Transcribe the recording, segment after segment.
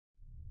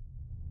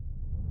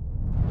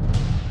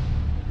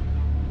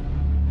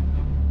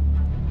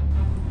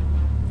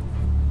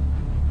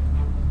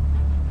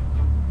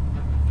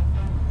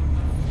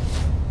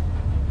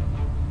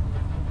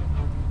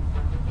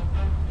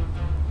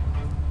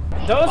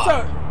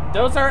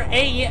Those are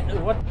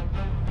what?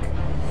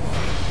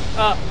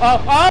 Oh!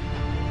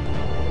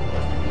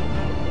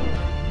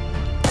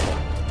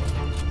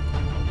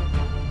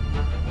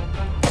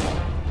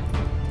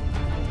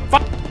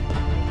 Fuck!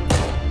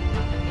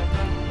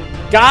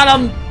 Got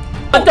him!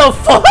 What the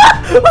fuck?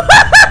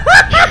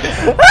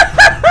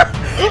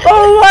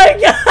 Oh my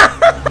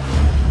god!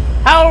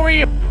 How are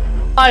we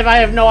alive? I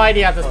have no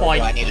idea at this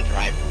point. I need to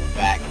drive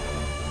back.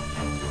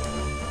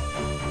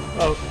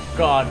 Oh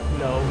god,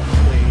 no,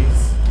 please.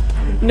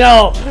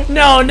 No,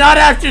 no, not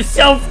after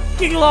so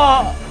fucking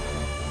long!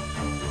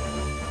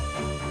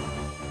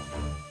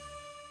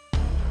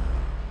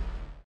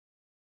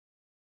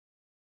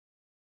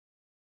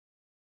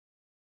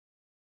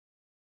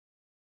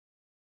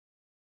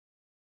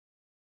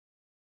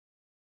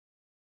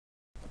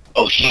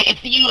 Oh shit,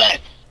 it's the US!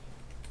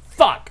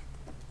 Fuck!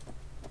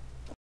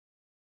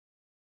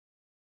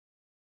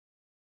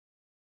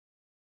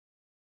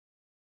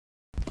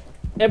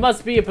 It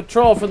must be a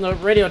patrol from the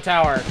radio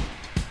tower.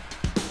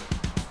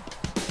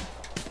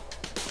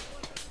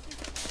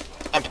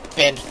 I'm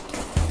pinned.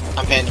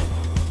 I'm pinned.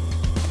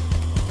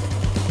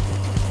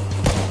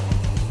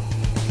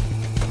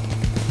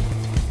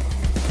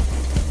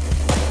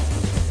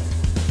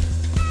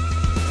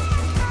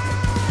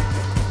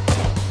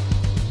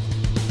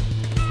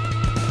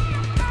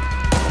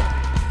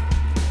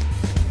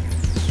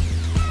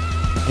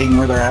 Taking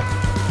where they're at.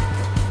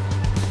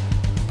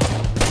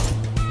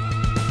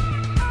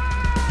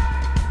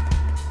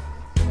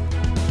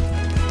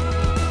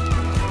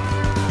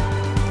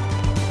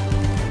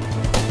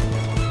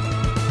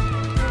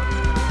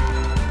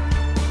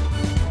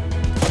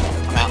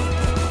 I'm out.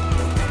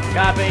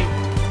 Copy.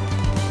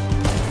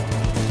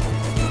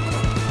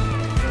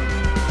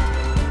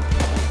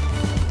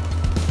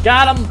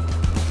 Got him!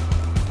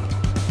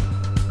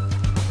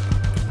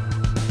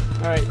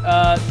 Alright,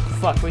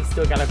 fuck, we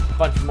still got a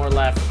bunch more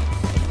left.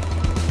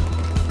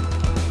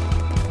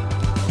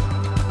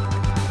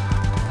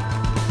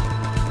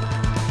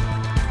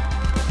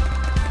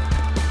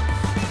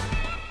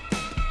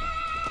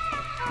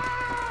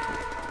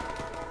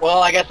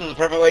 Well, I guess this is a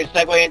perfect way to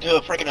segue into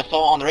a freaking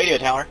assault on the radio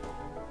tower.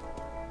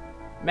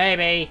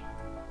 Maybe.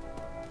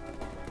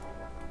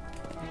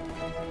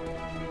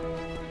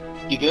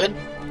 You good?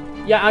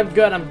 Yeah, I'm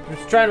good. I'm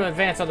just trying to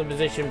advance on the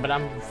position, but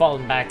I'm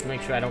falling back to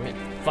make sure I don't get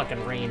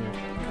fucking rain.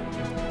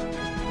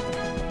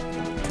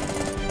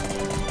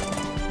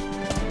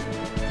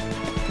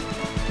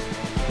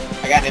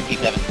 I got an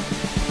MP7.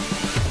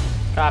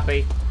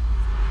 Copy.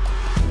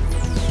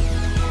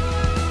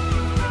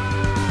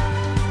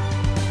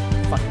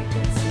 Fucking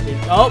can't see it.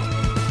 Oh!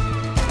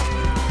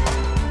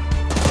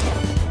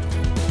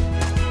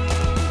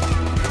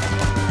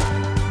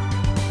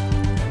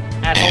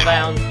 Asshole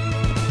down.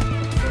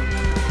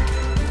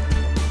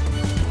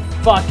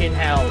 Fucking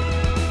hell.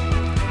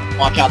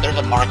 Watch out, there's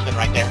a marksman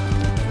right there.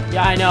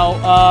 Yeah, I know.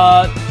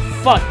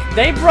 Fuck.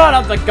 They brought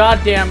up the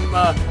goddamn,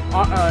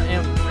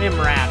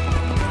 MRAP.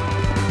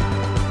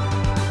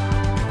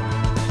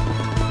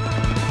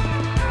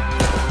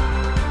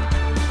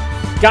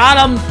 Got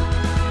him!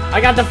 I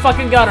got the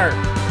fucking gunner.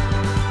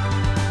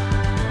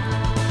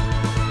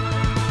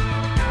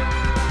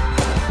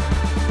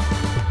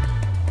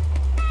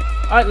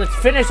 Alright, let's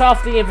finish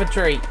off the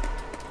infantry.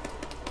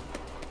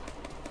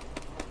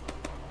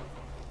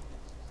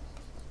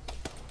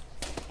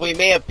 We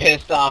may have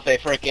pissed off a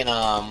freaking,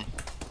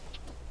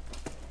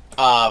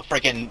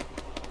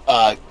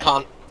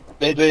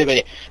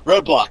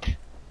 roadblock.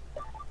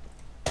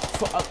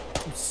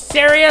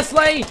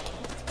 Seriously?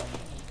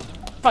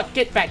 Fuck,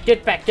 get back,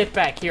 get back, get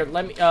back. Here,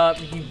 let me,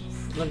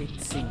 let me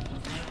see.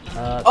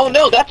 Oh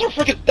no, that's our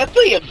freaking, that's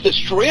the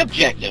destroy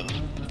objective.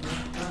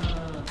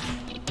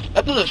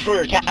 That's the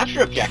destroyer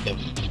capture objective.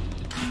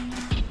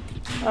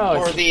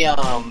 Oh, For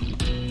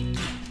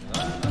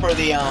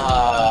the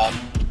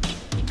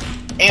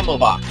ammo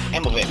box,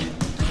 ammo bin.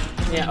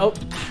 yeah, oh.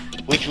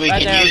 Which we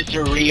Right can there. use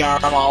to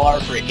rearm all our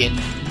freaking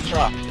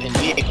trucks and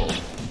vehicles.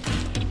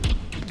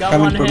 Got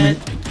Coming one from hit.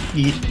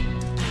 your east.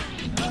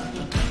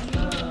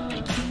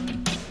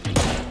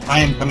 I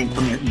am coming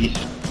from your east.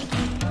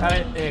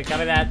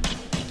 Copy that.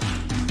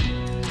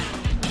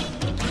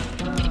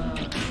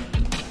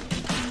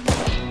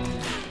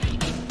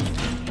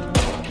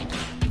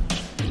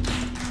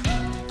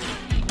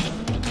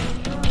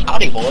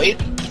 Howdy, boys.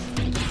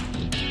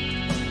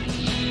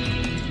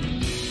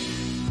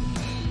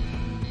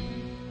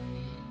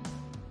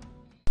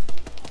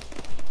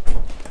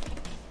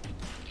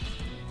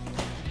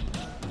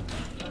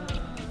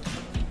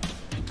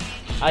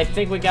 I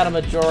think we got a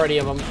majority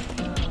of them.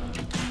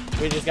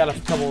 We just got a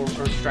couple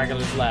of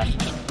stragglers left.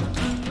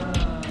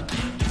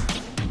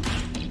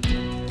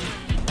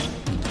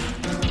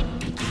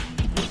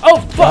 Oh,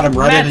 fuck! Got him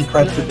right Matt's, in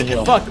crest of the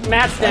hill. Fuck,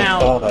 Matt's I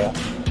down. saw that.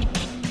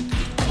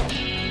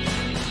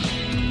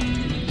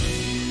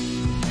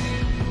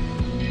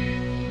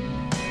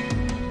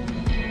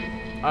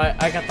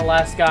 I got the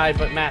last guy,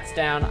 but Matt's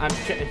down. I'm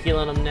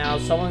healing him now.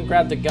 Someone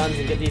grab the guns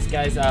and get these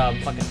guys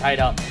fucking tied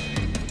up.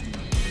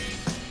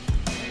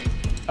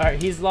 Alright,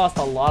 he's lost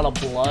a lot of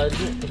blood.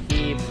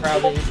 He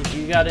probably...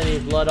 You got any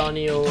blood on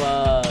you,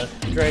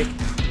 Drake?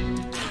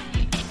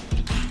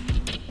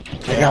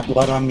 I got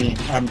blood on me.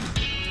 I'm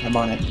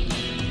on it.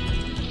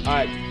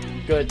 Alright,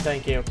 good,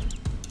 thank you.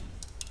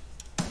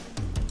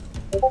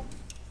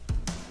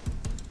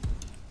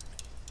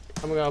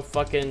 I'm gonna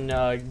fucking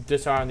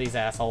disarm these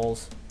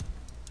assholes.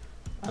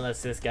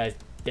 Unless this guy's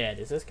dead.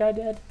 Is this guy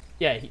dead?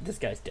 Yeah, this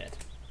guy's dead.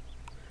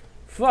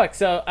 Fuck,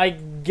 so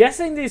I'm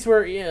guessing these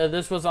were,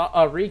 this was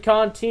a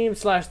recon team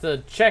slash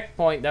the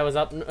checkpoint that was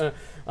up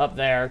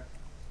there.